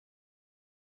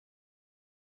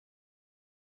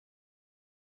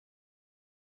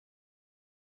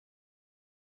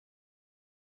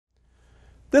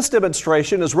This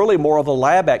demonstration is really more of a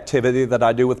lab activity that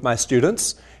I do with my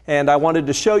students, and I wanted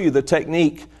to show you the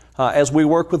technique as we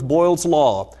work with Boyle's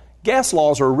Law. Gas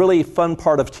laws are a really fun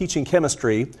part of teaching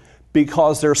chemistry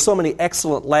because there are so many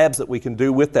excellent labs that we can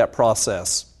do with that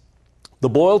process. The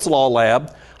Boyle's Law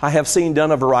lab I have seen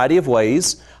done a variety of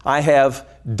ways. I have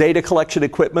data collection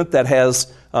equipment that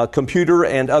has computer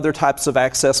and other types of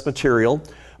access material,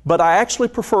 but I actually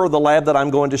prefer the lab that I'm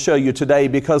going to show you today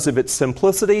because of its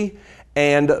simplicity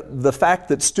and the fact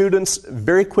that students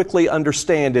very quickly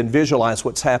understand and visualize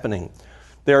what's happening.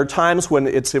 There are times when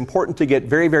it's important to get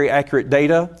very, very accurate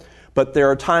data, but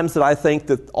there are times that I think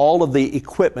that all of the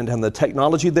equipment and the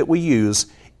technology that we use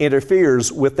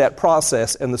interferes with that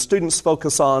process, and the students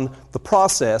focus on the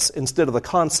process instead of the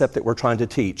concept that we're trying to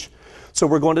teach. So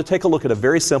we're going to take a look at a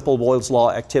very simple Boyle's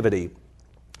Law activity.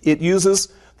 It uses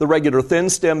the regular thin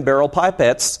stem barrel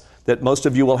pipettes that most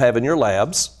of you will have in your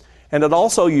labs, and it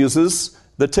also uses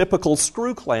the typical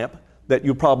screw clamp that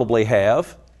you probably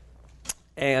have,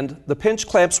 and the pinch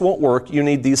clamps won't work. You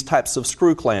need these types of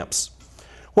screw clamps.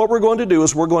 What we're going to do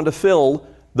is we're going to fill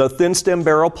the thin stem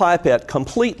barrel pipette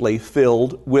completely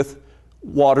filled with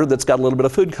water that's got a little bit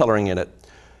of food coloring in it.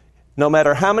 No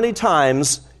matter how many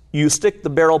times you stick the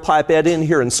barrel pipette in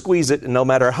here and squeeze it, and no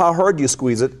matter how hard you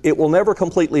squeeze it, it will never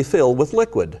completely fill with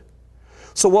liquid.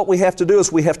 So what we have to do is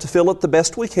we have to fill it the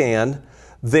best we can.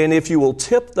 Then if you will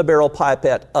tip the barrel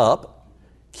pipette up,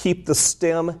 keep the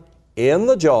stem in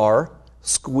the jar,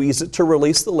 squeeze it to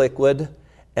release the liquid,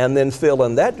 and then fill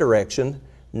in that direction,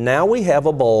 now we have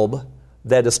a bulb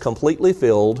that is completely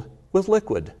filled with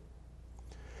liquid.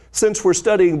 Since we're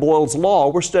studying Boyle's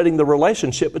Law, we're studying the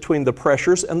relationship between the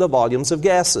pressures and the volumes of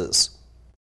gases.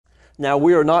 Now,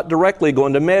 we are not directly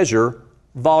going to measure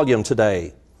volume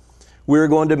today. We're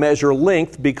going to measure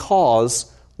length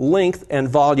because length and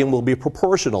volume will be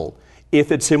proportional.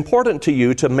 If it's important to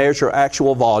you to measure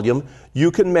actual volume, you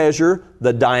can measure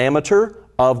the diameter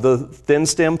of the thin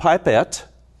stem pipette,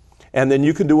 and then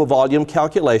you can do a volume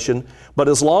calculation. But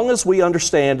as long as we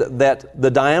understand that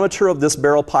the diameter of this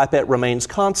barrel pipette remains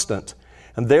constant,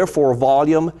 and therefore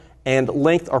volume and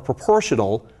length are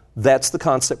proportional, that's the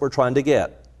concept we're trying to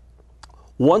get.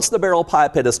 Once the barrel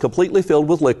pipette is completely filled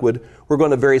with liquid, we're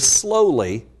going to very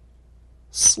slowly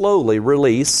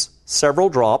release several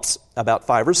drops, about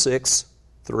 5 or 6,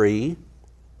 3,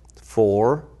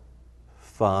 4,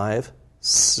 5,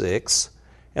 6.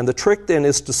 And the trick then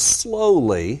is to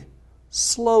slowly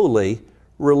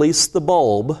release the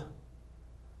bulb,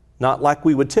 not like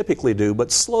we would typically do,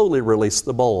 but slowly release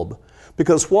the bulb.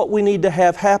 Because what we need to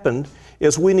have happen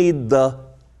is we need the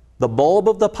bulb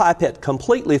of the pipette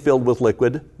completely filled with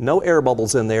liquid, no air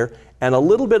bubbles in there, and a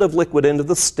little bit of liquid into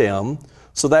the stem,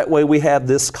 so that way we have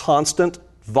this constant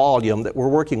volume that we're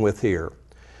working with here.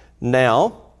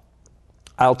 Now,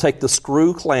 I'll take the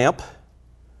screw clamp,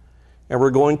 and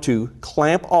we're going to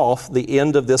clamp off the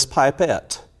end of this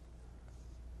pipette.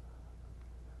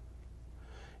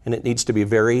 And it needs to be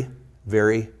very,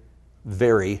 very,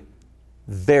 very,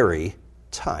 very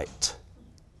tight.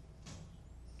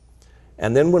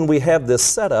 And then when we have this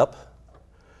set up,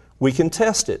 we can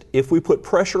test it. If we put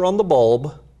pressure on the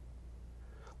bulb,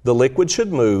 the liquid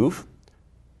should move.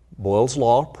 Boyle's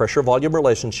Law, pressure-volume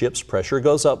relationships, pressure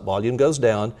goes up, volume goes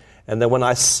down, and then when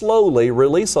I slowly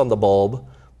release on the bulb,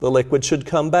 the liquid should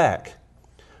come back.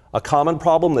 A common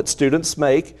problem that students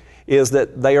make is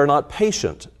that they are not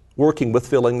patient working with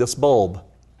filling this bulb.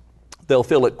 They'll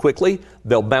fill it quickly,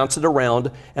 they'll bounce it around,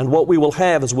 and what we will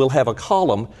have is we'll have a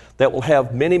column that will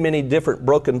have many, many different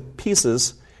broken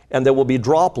pieces, and there will be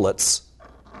droplets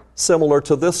similar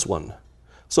to this one,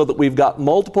 so that we've got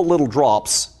multiple little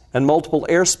drops and multiple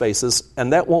air spaces,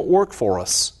 and that won't work for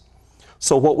us.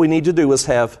 So what we need to do is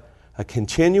have a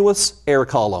continuous air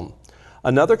column.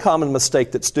 Another common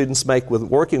mistake that students make with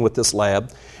working with this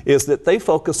lab is that they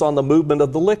focus on the movement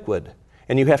of the liquid.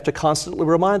 And you have to constantly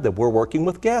remind them we're working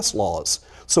with gas laws.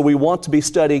 So we want to be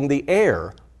studying the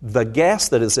air, the gas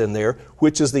that is in there,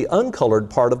 which is the uncolored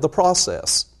part of the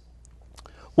process.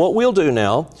 What we'll do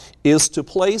now is to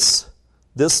place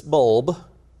this bulb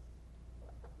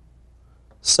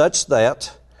such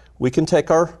that we can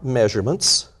take our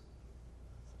measurements.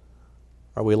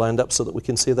 Are we lined up so that we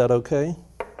can see that okay?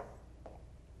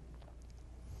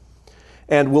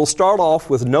 And we'll start off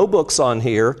with no books on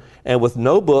here, and with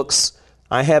no books,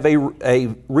 I have a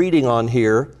reading on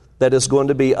here that is going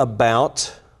to be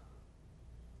about,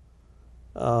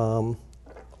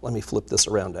 let me flip this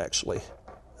around actually.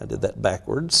 I did that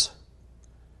backwards,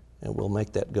 and we'll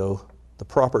make that go the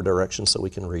proper direction so we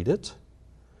can read it.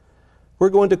 We're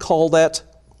going to call that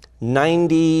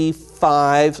about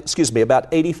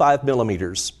 85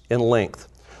 millimeters in length.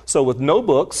 So with no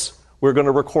books, we're going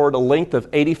to record a length of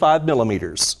 85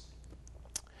 millimeters.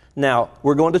 Now,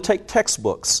 we're going to take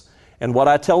textbooks. And what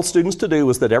I tell students to do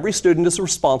is that every student is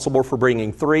responsible for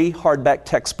bringing 3 hardback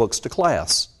textbooks to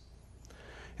class.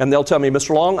 And they'll tell me,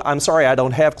 Mr. Long, I'm sorry, I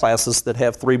don't have classes that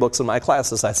have 3 books in my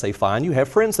classes. I say, fine, you have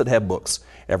friends that have books.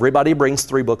 Everybody brings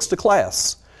 3 books to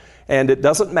class. And it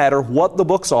doesn't matter what the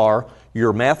books are,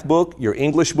 your math book, your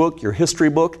English book, your history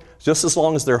book, just as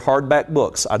long as they're hardback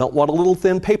books. I don't want a little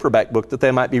thin paperback book that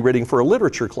they might be reading for a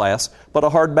literature class, but a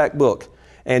hardback book.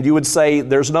 And you would say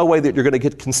there's no way that you're going to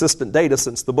get consistent data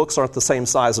since the books aren't the same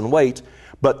size and weight,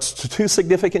 but to 2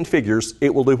 significant figures,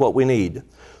 it will do what we need.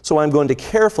 So I'm going to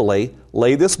carefully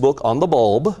lay this book on the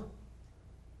bulb,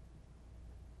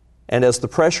 and as the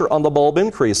pressure on the bulb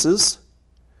increases,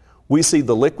 we see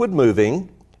the liquid moving,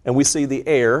 and we see the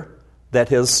air that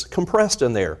has compressed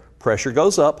in there. Pressure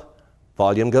goes up,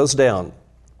 volume goes down.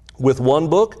 With one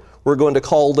book, we're going to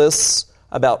call this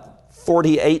about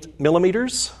 48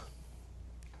 millimeters.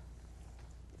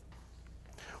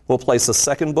 We'll place a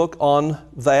second book on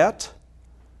that.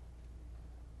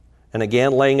 And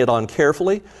again, laying it on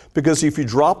carefully, because if you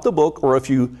drop the book or if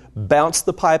you bounce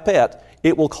the pipette,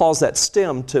 it will cause that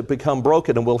stem to become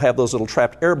broken and we'll have those little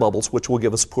trapped air bubbles, which will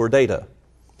give us poor data.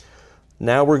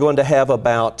 Now we're going to have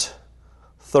about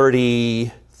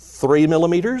 33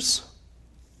 millimeters.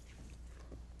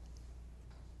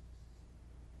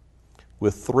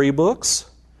 With 3 books,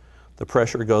 the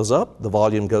pressure goes up, the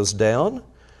volume goes down.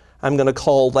 I'm going to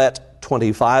call that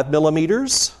 25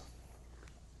 millimeters.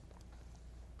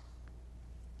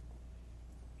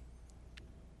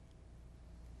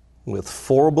 With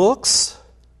 4 books,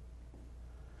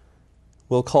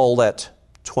 we'll call that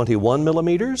 21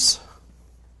 millimeters.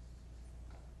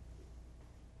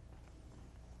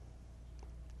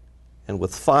 And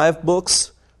with 5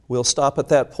 books, we'll stop at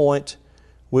that point.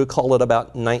 We'll call it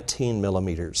about 19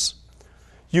 millimeters.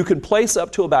 You can place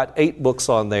up to about 8 books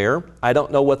on there. I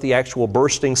don't know what the actual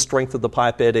bursting strength of the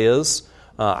pipette is.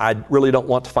 I really don't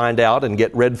want to find out and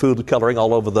get red food coloring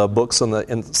all over the books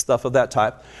and stuff of that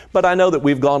type. But I know that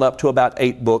we've gone up to about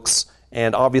 8 books,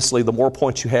 and obviously the more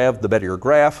points you have, the better your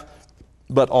graph.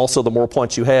 But also the more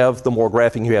points you have, the more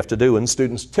graphing you have to do, and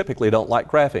students typically don't like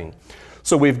graphing.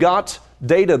 So we've got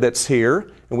data that's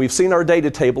here, and we've seen our data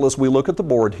table as we look at the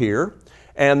board here.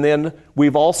 And then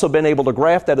we've also been able to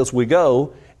graph that as we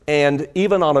go. And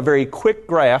even on a very quick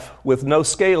graph with no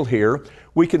scale here,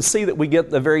 we can see that we get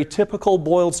the very typical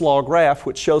Boyle's Law graph,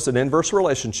 which shows an inverse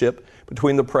relationship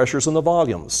between the pressures and the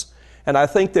volumes. And I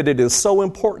think that it is so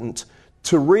important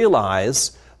to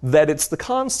realize that it's the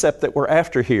concept that we're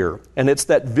after here. And it's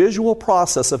that visual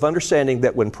process of understanding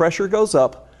that when pressure goes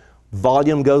up,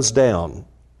 volume goes down.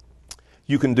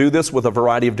 You can do this with a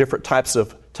variety of different types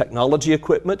of technology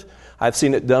equipment. I've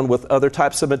seen it done with other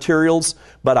types of materials,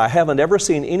 but I haven't ever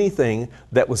seen anything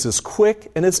that was as quick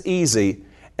and as easy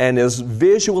and as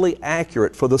visually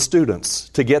accurate for the students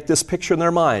to get this picture in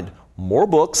their mind. More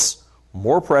books,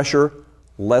 more pressure,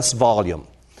 less volume.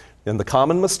 And the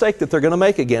common mistake that they're going to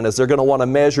make again is they're going to want to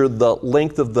measure the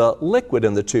length of the liquid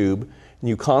in the tube. And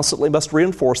you constantly must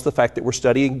reinforce the fact that we're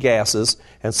studying gases,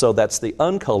 and so that's the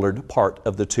uncolored part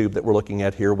of the tube that we're looking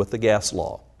at here with the gas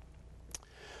law.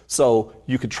 So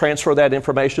you could transfer that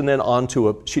information then onto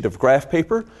a sheet of graph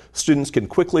paper. Students can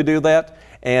quickly do that,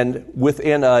 and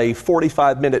within a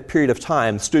 45-minute period of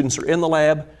time, students are in the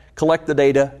lab, collect the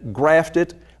data, graphed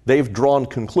it, they've drawn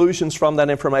conclusions from that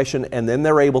information, and then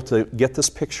they're able to get this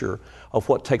picture of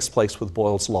what takes place with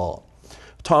Boyle's Law.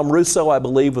 Tom Russo, I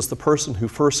believe, was the person who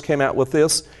first came out with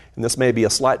this, and this may be a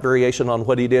slight variation on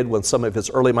what he did with some of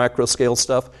his early microscale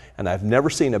stuff, and I've never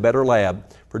seen a better lab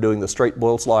for doing the straight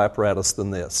Boyle's Law apparatus than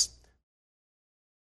this.